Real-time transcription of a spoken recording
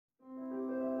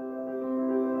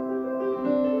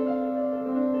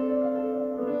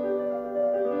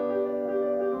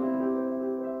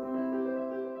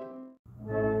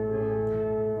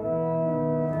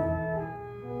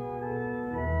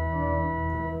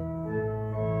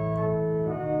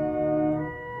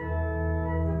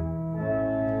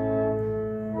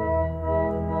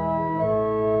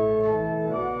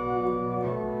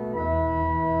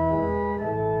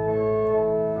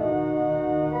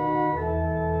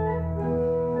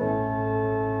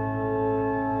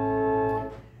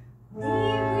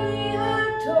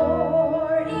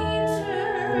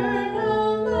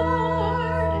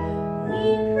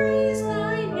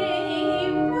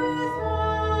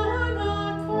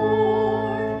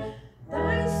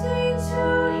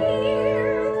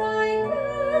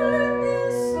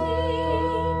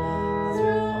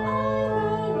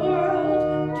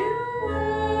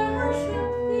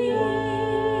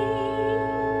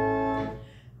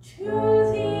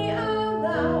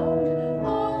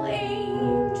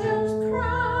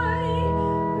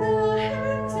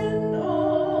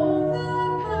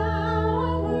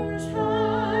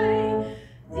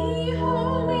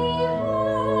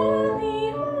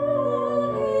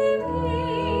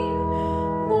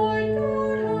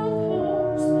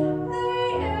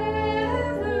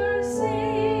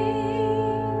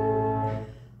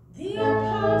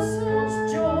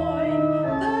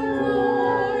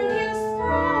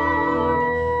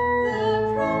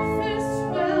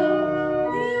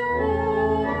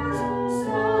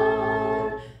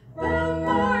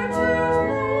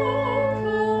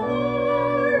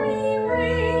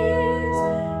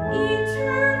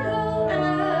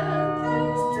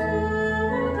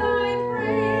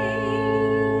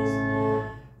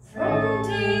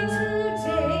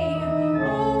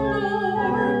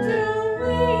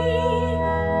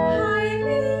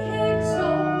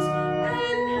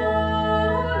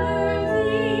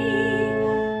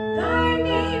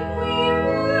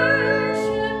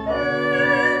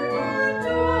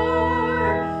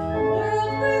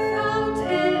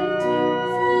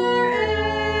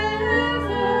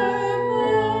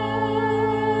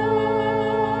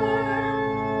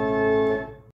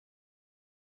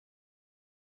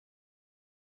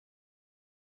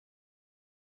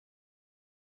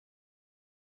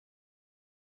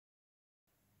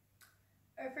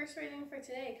Our first reading for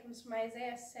today comes from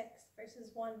Isaiah 6, verses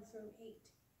 1 through 8.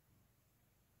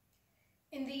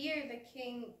 In the year that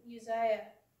King Uzziah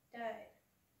died,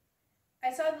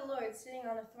 I saw the Lord sitting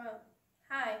on a throne,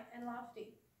 high and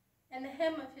lofty, and the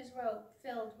hem of his robe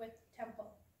filled with the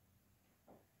temple.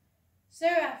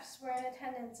 Seraphs were in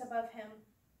attendance above him.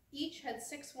 Each had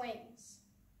 6 wings.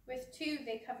 With 2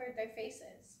 they covered their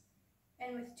faces,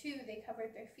 and with 2 they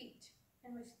covered their feet,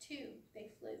 and with 2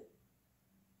 they flew.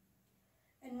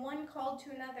 And one called to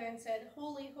another and said,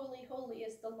 Holy, holy, holy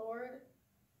is the Lord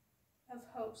of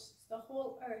hosts. The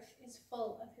whole earth is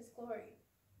full of his glory.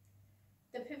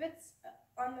 The pivots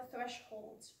on the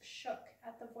thresholds shook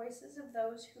at the voices of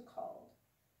those who called,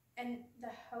 and the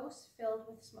house filled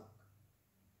with smoke.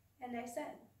 And I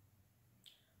said,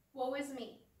 Woe is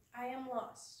me, I am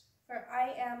lost, for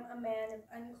I am a man of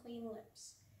unclean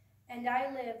lips, and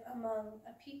I live among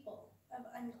a people of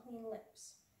unclean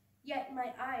lips. Yet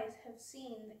my eyes have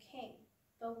seen the King,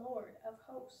 the Lord of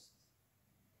hosts.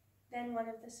 Then one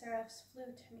of the seraphs flew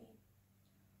to me,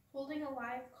 holding a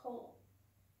live coal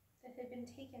that had been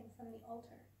taken from the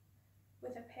altar,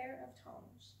 with a pair of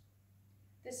tongs.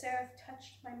 The seraph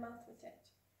touched my mouth with it,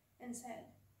 and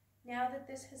said, Now that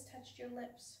this has touched your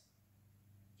lips,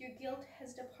 your guilt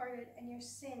has departed, and your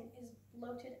sin is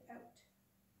blotted out.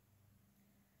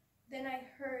 Then I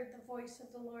heard the voice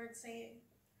of the Lord saying,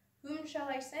 Whom shall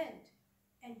I send,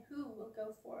 and who will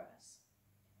go for us?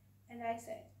 And I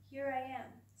said, Here I am,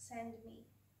 send me.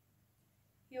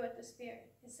 Hear what the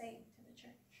Spirit is saying to the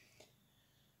church.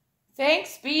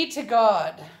 Thanks be to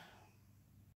God.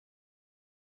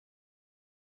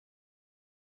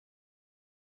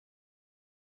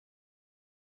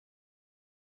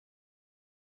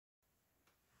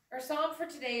 Our psalm for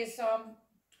today is Psalm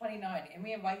 29, and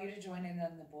we invite you to join in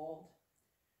on the bold.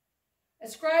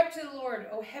 Ascribe to the Lord,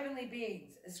 O heavenly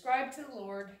beings. Ascribe to the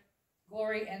Lord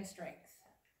glory and strength.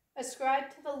 Ascribe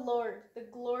to the Lord the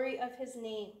glory of his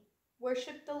name.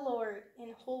 Worship the Lord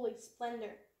in holy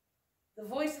splendor. The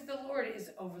voice of the Lord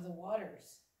is over the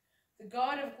waters. The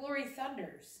God of glory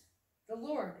thunders. The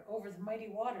Lord over the mighty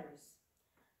waters.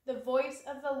 The voice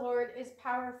of the Lord is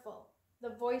powerful.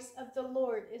 The voice of the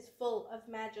Lord is full of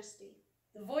majesty.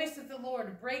 The voice of the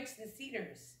Lord breaks the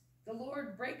cedars. The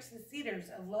Lord breaks the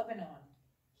cedars of Lebanon.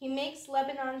 He makes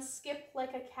Lebanon skip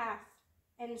like a calf,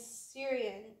 and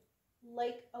Syrian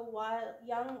like a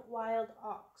young wild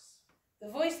ox. The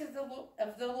voice of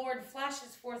the Lord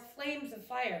flashes forth flames of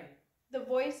fire. The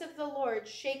voice of the Lord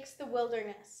shakes the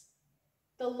wilderness.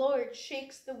 The Lord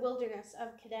shakes the wilderness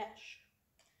of Kadesh.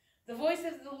 The voice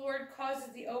of the Lord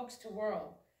causes the oaks to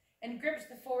whirl, and grips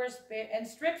the forest bare, and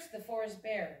strips the forest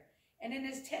bare. And in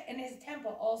his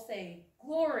temple all say,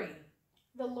 Glory.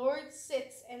 The Lord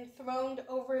sits enthroned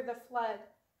over the flood.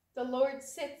 The Lord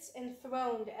sits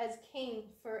enthroned as king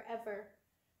forever.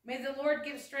 May the Lord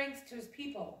give strength to his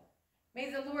people. May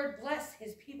the Lord bless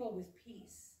his people with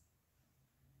peace.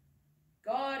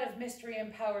 God of mystery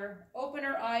and power, open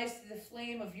our eyes to the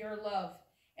flame of your love,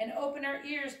 and open our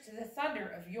ears to the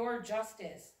thunder of your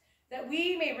justice, that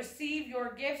we may receive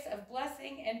your gifts of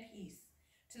blessing and peace,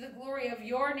 to the glory of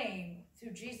your name,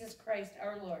 through Jesus Christ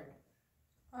our Lord.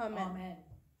 Amen. Amen.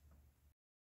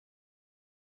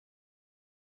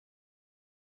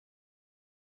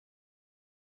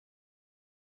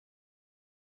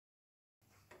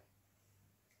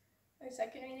 Our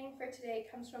second reading for today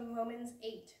comes from Romans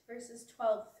 8, verses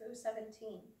 12 through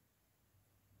 17.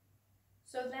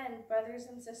 So then, brothers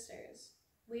and sisters,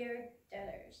 we are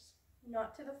debtors,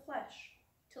 not to the flesh,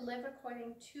 to live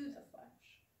according to the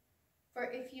flesh. For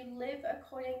if you live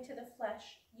according to the flesh,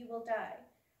 you will die.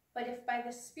 But if by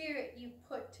the Spirit you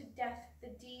put to death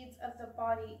the deeds of the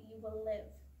body, you will live.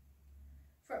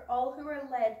 For all who are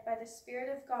led by the Spirit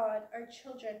of God are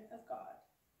children of God.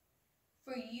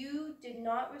 For you did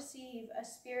not receive a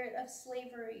spirit of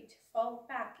slavery to fall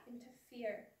back into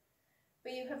fear,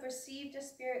 but you have received a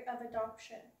spirit of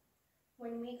adoption,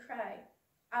 when we cry,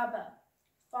 Abba,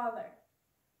 Father.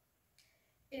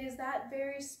 It is that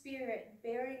very Spirit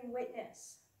bearing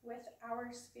witness with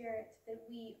our spirit that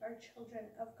we are children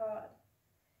of God.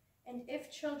 And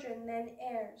if children, then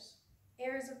heirs,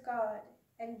 heirs of God,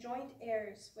 and joint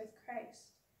heirs with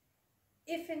Christ,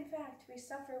 if in fact we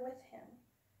suffer with him,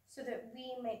 so that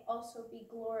we may also be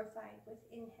glorified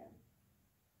within him.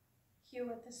 Hear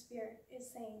what the Spirit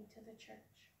is saying to the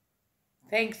church.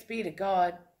 Thanks be to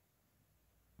God.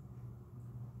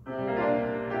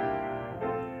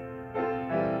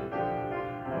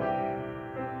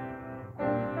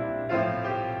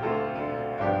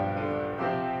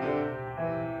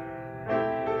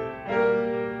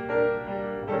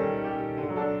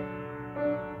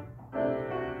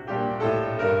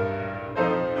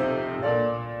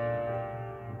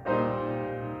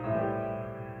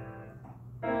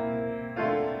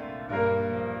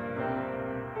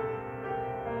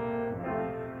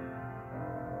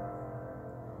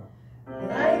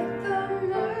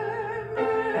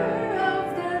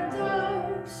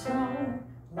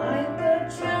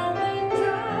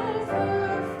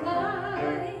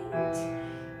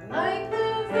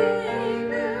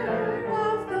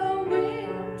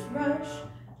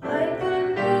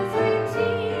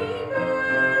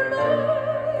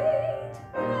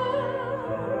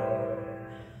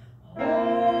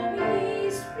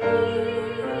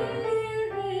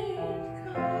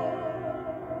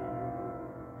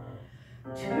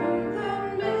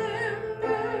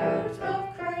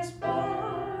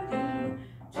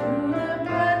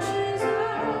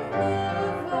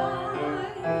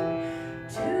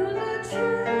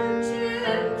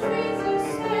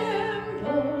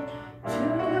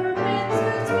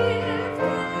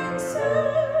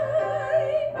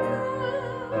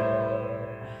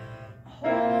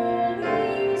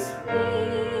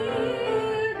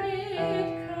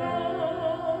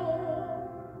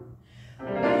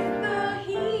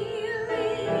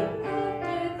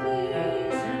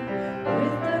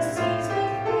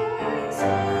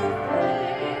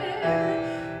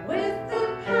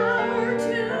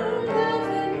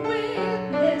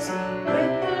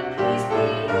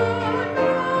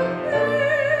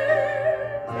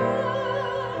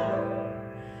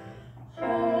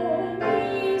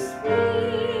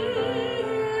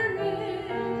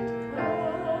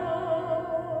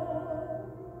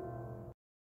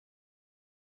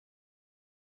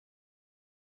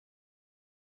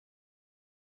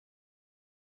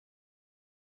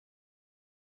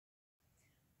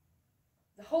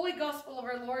 The Holy Gospel of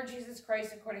our Lord Jesus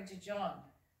Christ according to John.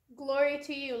 Glory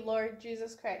to you, Lord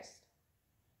Jesus Christ.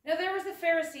 Now there was a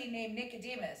Pharisee named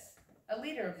Nicodemus, a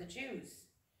leader of the Jews.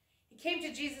 He came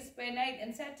to Jesus by night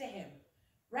and said to him,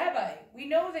 Rabbi, we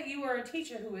know that you are a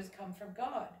teacher who has come from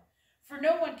God, for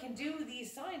no one can do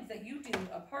these signs that you do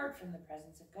apart from the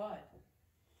presence of God.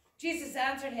 Jesus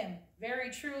answered him, Very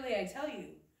truly I tell you,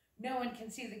 no one can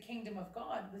see the kingdom of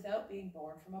God without being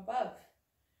born from above.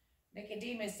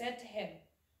 Nicodemus said to him,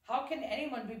 How can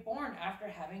anyone be born after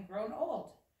having grown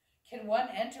old? Can one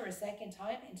enter a second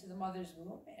time into the mother's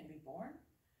womb and be born?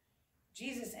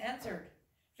 Jesus answered,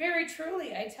 Very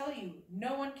truly I tell you,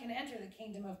 no one can enter the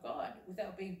kingdom of God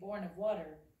without being born of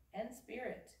water and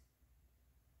spirit.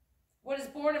 What is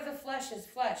born of the flesh is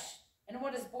flesh, and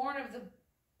what is born of the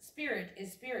spirit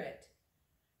is spirit.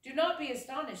 Do not be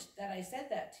astonished that I said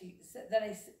that to you,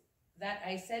 that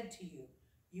I said to you,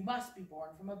 you must be born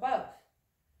from above.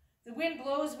 The wind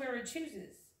blows where it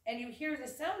chooses, and you hear the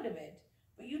sound of it,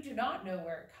 but you do not know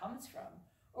where it comes from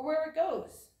or where it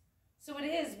goes. So it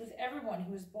is with everyone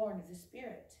who is born of the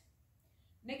Spirit.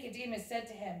 Nicodemus said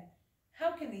to him,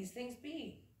 How can these things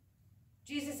be?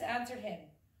 Jesus answered him,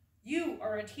 You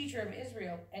are a teacher of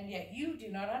Israel, and yet you do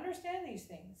not understand these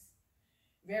things.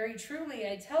 Very truly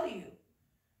I tell you,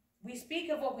 we speak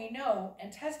of what we know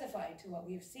and testify to what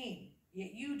we have seen,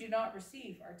 yet you do not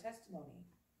receive our testimony.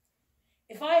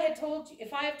 If I have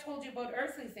told you about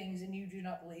earthly things and you do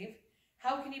not believe,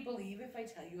 how can you believe if I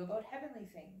tell you about heavenly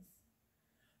things?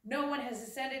 No one has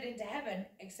ascended into heaven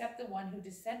except the one who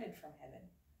descended from heaven,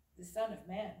 the Son of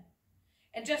Man.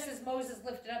 And just as Moses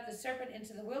lifted up the serpent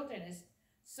into the wilderness,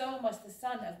 so must the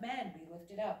Son of Man be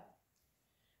lifted up,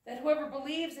 that whoever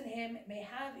believes in him may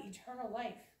have eternal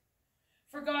life.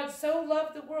 For God so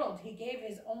loved the world, he gave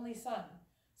his only Son,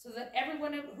 so that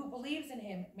everyone who believes in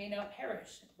him may not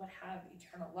perish, but have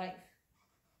eternal life.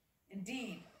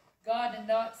 Indeed, God did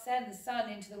not send the Son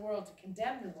into the world to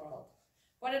condemn the world,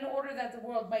 but in order that the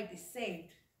world might be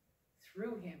saved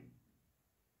through him.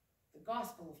 The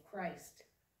Gospel of Christ.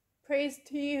 Praise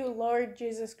to you, Lord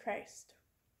Jesus Christ.